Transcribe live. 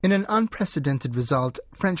In an unprecedented result,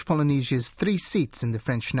 French Polynesia's 3 seats in the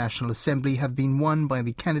French National Assembly have been won by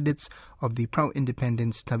the candidates of the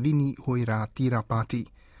pro-independence Tavini Hoira-Tira party.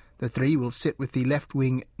 The 3 will sit with the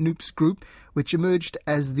left-wing Noops group, which emerged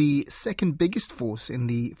as the second biggest force in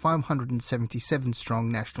the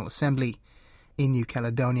 577-strong National Assembly. In New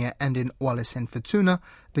Caledonia and in Wallis and Futuna,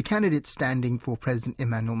 the candidates standing for President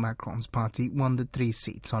Emmanuel Macron's party won the 3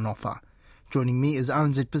 seats on offer. Joining me is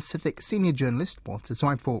RNZ Pacific senior journalist Walter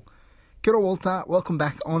Zweipoel. Kia ora, Walter. Welcome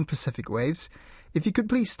back on Pacific Waves. If you could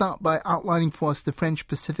please start by outlining for us the French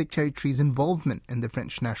Pacific Territory's involvement in the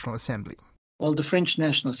French National Assembly. Well, the French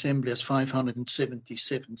National Assembly has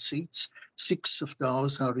 577 seats. 6 of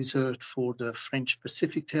those are reserved for the French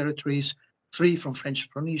Pacific Territories, 3 from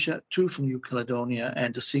French Polynesia, 2 from New Caledonia,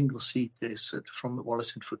 and a single seat is from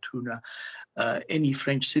Wallis and Futuna. Any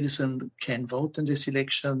French citizen can vote in this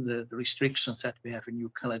election. The restrictions that we have in New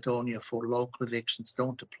Caledonia for local elections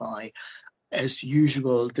don't apply. As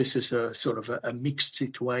usual, this is a sort of a mixed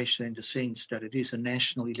situation in the sense that it is a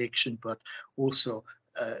national election, but also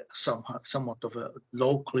somewhat of a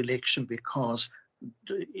local election, because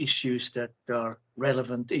the issues that are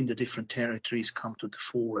relevant in the different territories come to the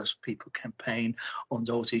fore as people campaign on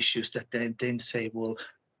those issues that they then say, well,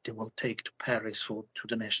 they will take to Paris to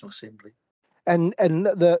the National Assembly. And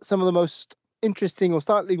some of the most interesting or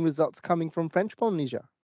startling results coming from French Polynesia.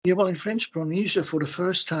 Yeah, well, in French Polynesia, for the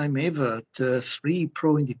first time ever, the 3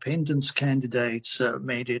 pro-independence candidates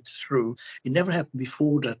made it through. It never happened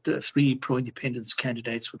before that the 3 pro-independence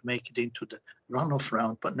candidates would make it into the runoff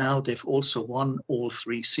round, but now they've also won all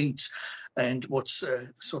 3 seats. And what's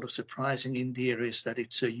sort of surprising in there is that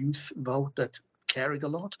it's a youth vote that carried a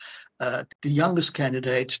lot. The youngest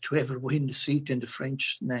candidate to ever win the seat in the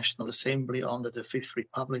French National Assembly under the Fifth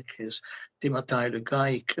Republic is Timothée Le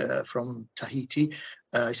Gaïc from Tahiti.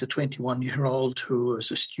 He's a 21-year-old who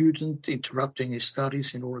is a student interrupting his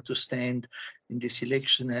studies in order to stand in this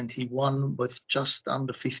election, and he won with just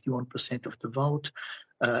under 51% of the vote.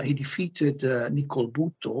 He defeated Nicole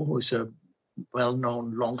Bhutto, who is a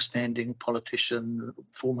well-known, long-standing politician,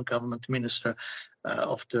 former government minister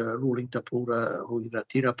of the ruling Tapura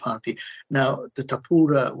Hoira-Tira party. Now, the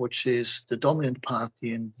Tapura, which is the dominant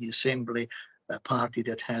party in the assembly, a party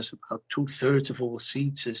that has about 2/3 of all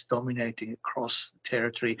seats, is dominating across the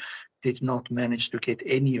territory, did not manage to get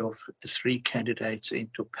any of the 3 candidates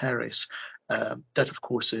into Paris. That, of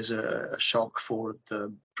course, is a shock for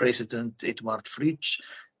the president, Eduard Fritsch.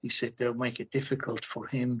 He said they'll make it difficult for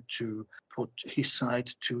him to put his side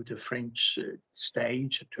to the French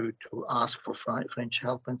stage, to ask for French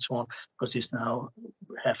help and so on, because he's now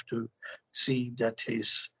have to see that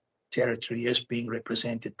his territory is being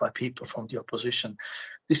represented by people from the opposition.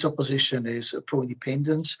 This opposition is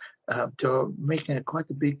pro-independence. They're making quite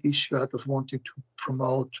a big issue out of wanting to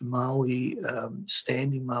promote Maui,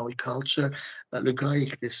 standing Maui culture. Le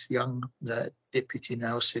Gaïc, this young deputy,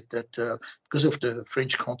 now said that because of the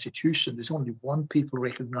French constitution, there's only one people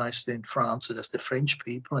recognized in France, and that's the French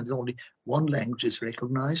people, and only one language is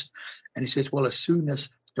recognized. And he says, well, as soon as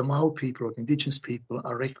the Maui people or the indigenous people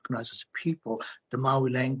are recognized as a people, the Maui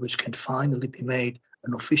language can finally be made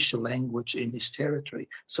an official language in his territory.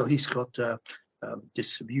 So he's got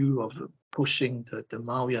this view of pushing the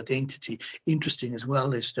Maui identity. Interesting as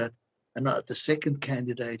well is that the second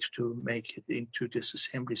candidate to make it into this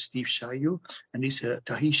assembly is Steve Shayu, and he's a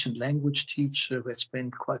Tahitian language teacher who has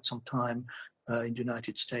spent quite some time in the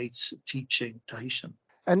United States teaching Tahitian.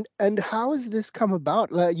 And how has this come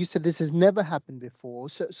about? Like you said, this has never happened before.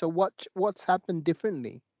 So what's happened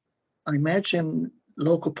differently? I imagine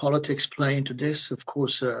local politics play into this. Of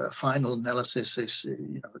course, final analysis is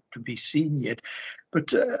to be seen yet.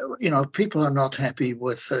 But people are not happy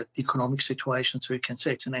with the economic situation, so you can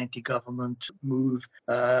say it's an anti-government move.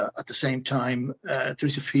 At the same time, there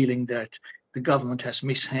is a feeling that the government has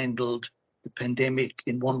mishandled the pandemic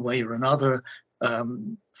in one way or another.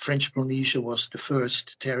 French Polynesia was the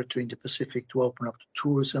first territory in the Pacific to open up to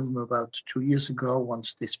tourism about 2 years ago,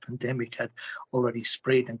 once this pandemic had already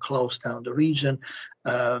spread and closed down the region.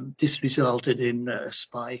 This resulted in a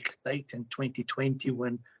spike late in 2020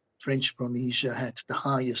 when French Polynesia had the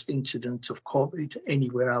highest incidence of COVID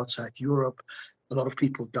anywhere outside Europe. A lot of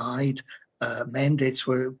people died. Mandates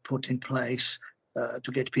were put in place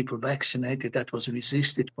to get people vaccinated. That was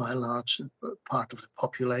resisted by a large part of the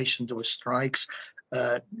population. There were strikes,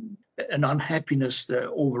 an unhappiness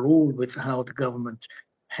overall with how the government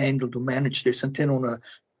handled or managed this. And then on a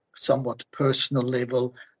somewhat personal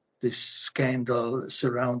level, this scandal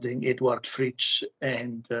surrounding Eduard Fritsch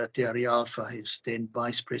and Thierry Alpha, his then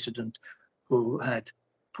vice president, who had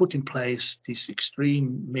put in place these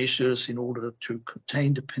extreme measures in order to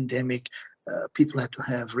contain the pandemic. People had to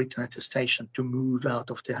have written attestation to move out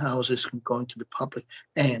of their houses and go into the public.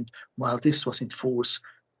 And while this was in force,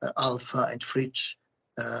 Alpha and Fritsch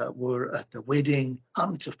were at the wedding.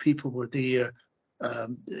 Hundreds of people were there.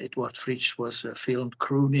 Edward Fritsch was filmed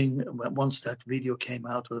crooning. Once that video came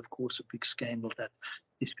out, it was, of course, a big scandal that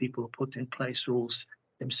these people put in place rules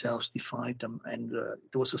themselves, defied them, and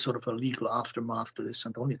there was a sort of a legal aftermath to this.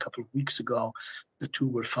 And only a couple of weeks ago, the two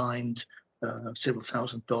were fined several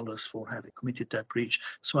 $1,000s for having committed that breach.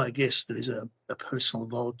 So I guess there is a personal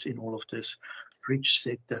vote in all of this. Fritsch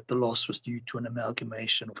said that the loss was due to an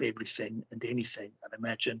amalgamation of everything and anything, and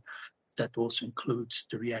imagine that also includes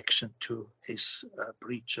the reaction to his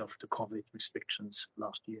breach of the COVID restrictions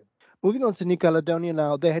last year. Moving on to New Caledonia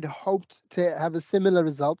now, they had hoped to have a similar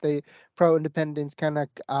result, the pro-independence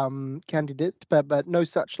candidate, but no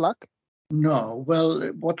such luck. No.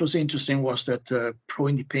 Well, what was interesting was that the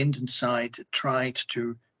pro-independence side tried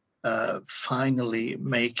to finally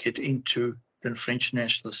make it into the French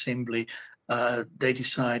National Assembly. They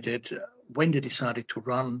decided, when they decided to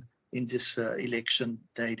run in this election,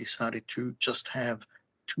 they decided to just have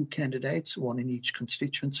two candidates, one in each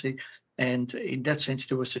constituency. And in that sense,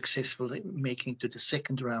 they were successful in making to the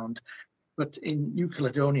second round. But in New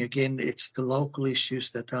Caledonia, again, it's the local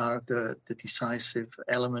issues that are the decisive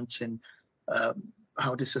elements in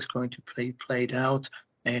how this is going to played out.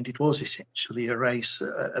 And it was essentially a race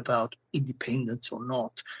about independence or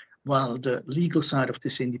not. While the legal side of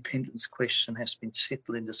this independence question has been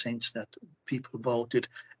settled in the sense that people voted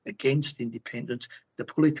against independence, the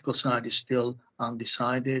political side is still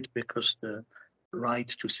undecided because the right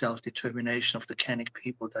to self-determination of the Kanak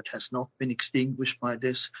people, that has not been extinguished by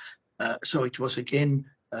this. So it was again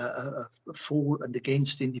a for and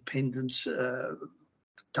against independence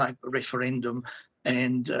type referendum.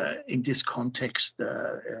 And in this context,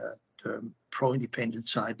 the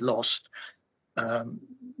pro-independence side lost.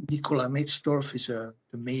 Nicolas Metzdorf is the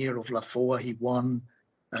mayor of Lafoa. He won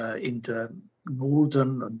in the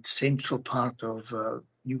northern and central part of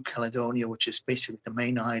New Caledonia, which is basically the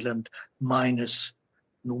main island minus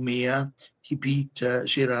Nouméa. He beat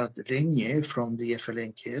Gérard Régnier from the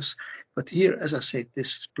FLNKS. But here, as I said,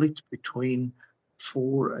 this split between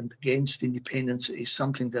for and against independence is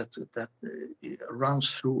something that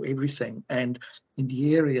runs through everything. And in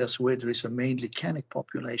the areas where there is a mainly Kanak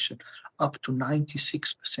population, up to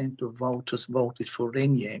 96% of voters voted for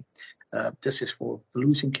Régnier. This is for the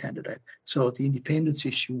losing candidate. So the independence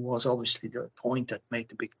issue was obviously the point that made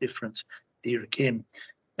the big difference there again.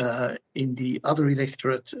 In the other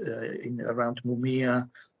electorate around Nouméa,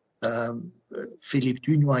 Philippe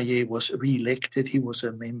Dunoyer was re-elected. He was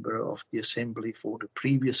a member of the assembly for the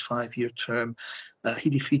previous 5-year term. He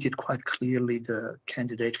defeated quite clearly the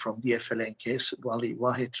candidate from the FLNKS, Wally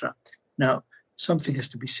Wahetra. Now, something has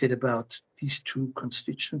to be said about these two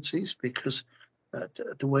constituencies because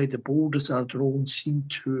the way the borders are drawn seem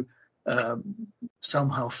to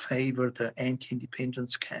somehow favor the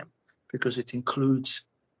anti-independence camp because it includes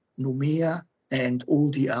Nouméa and all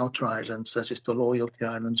the outer islands, such as the Loyalty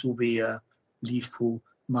Islands, Eubea, Lifu,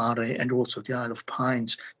 Mare, and also the Isle of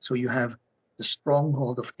Pines. So you have the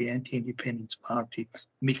stronghold of the anti-independence party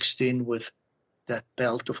mixed in with that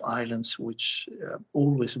belt of islands, which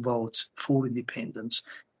always votes for independence.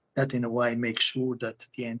 That, in a way, makes sure that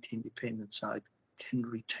the anti-independence side can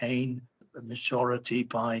retain a majority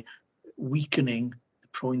by weakening the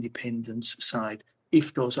pro-independence side.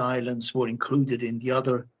 If those islands were included in the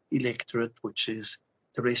other electorate, which is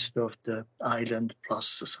the rest of the island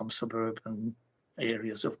plus some suburban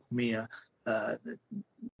areas of Nouméa,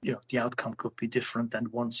 the outcome could be different, and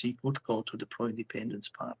one seat would go to the pro-independence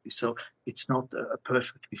party. So it's not a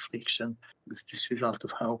perfect reflection. It's just a result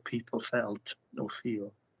of how people felt or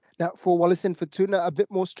feel. Now, for Wallis and Futuna, a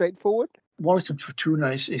bit more straightforward? Wallis and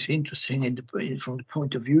Futuna is interesting from the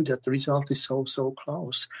point of view that the result is so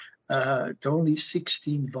close. There are only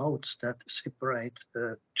 16 votes that separate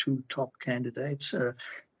the two top candidates.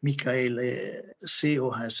 Michaele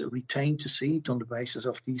Seo has retained the seat on the basis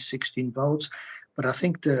of these 16 votes, but I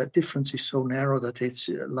think the difference is so narrow that it's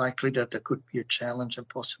likely that there could be a challenge and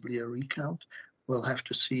possibly a recount. We'll have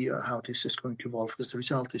to see how this is going to evolve because the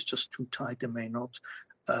result is just too tight. They may not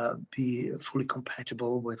be fully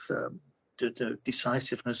compatible with the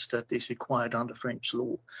decisiveness that is required under French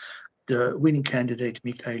law. The winning candidate,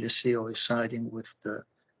 Michaele Seo, is siding with the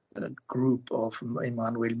group of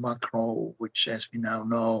Emmanuel Macron, which, as we now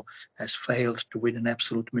know, has failed to win an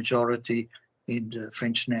absolute majority in the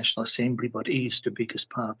French National Assembly, but is the biggest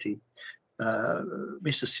party.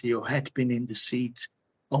 Mr. Seo had been in the seat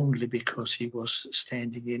only because he was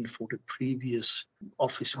standing in for the previous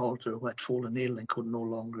office holder who had fallen ill and could no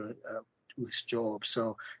longer do his job.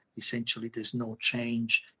 So essentially, there's no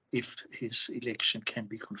change if his election can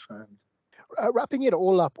be confirmed. Wrapping it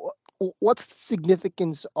all up, what's the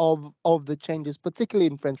significance of the changes, particularly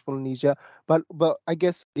in French Polynesia? But I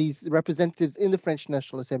guess these representatives in the French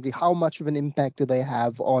National Assembly, how much of an impact do they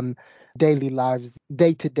have on daily lives,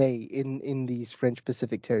 day to day, in these French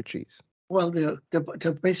Pacific territories? Well,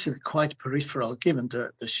 they're basically quite peripheral, given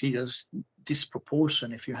the sheer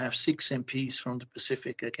disproportion. If you have 6 MPs from the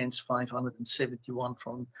Pacific against 571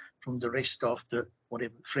 from the rest of the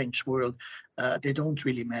whatever French world, they don't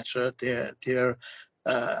really matter. They're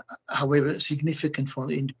however significant from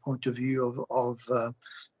in the point of view of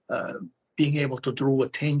being able to draw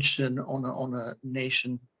attention on a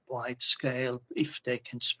nationwide scale if they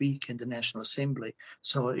can speak in the National Assembly.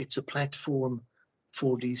 So it's a platform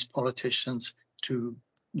for these politicians to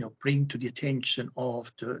bring to the attention of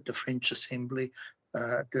the French Assembly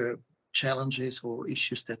the challenges or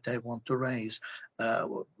issues that they want to raise.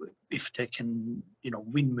 If they can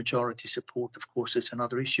win majority support, of course, it's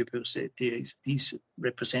another issue, because these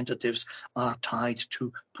representatives are tied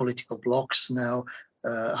to political blocs now.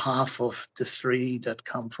 Half of the 3 that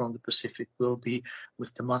come from the Pacific will be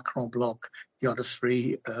with the Macron bloc. The other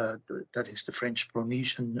 3, that is the French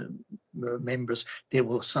Polynesian members, they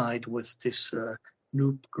will side with this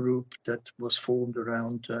new group that was formed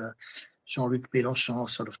around Jean-Luc Mélenchon,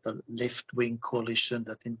 sort of the left-wing coalition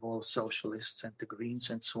that involves socialists and the Greens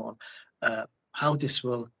and so on. How this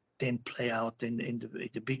will then play out in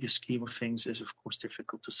the bigger scheme of things is, of course,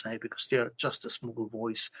 difficult to say, because they are just a small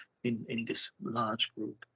voice in this large group.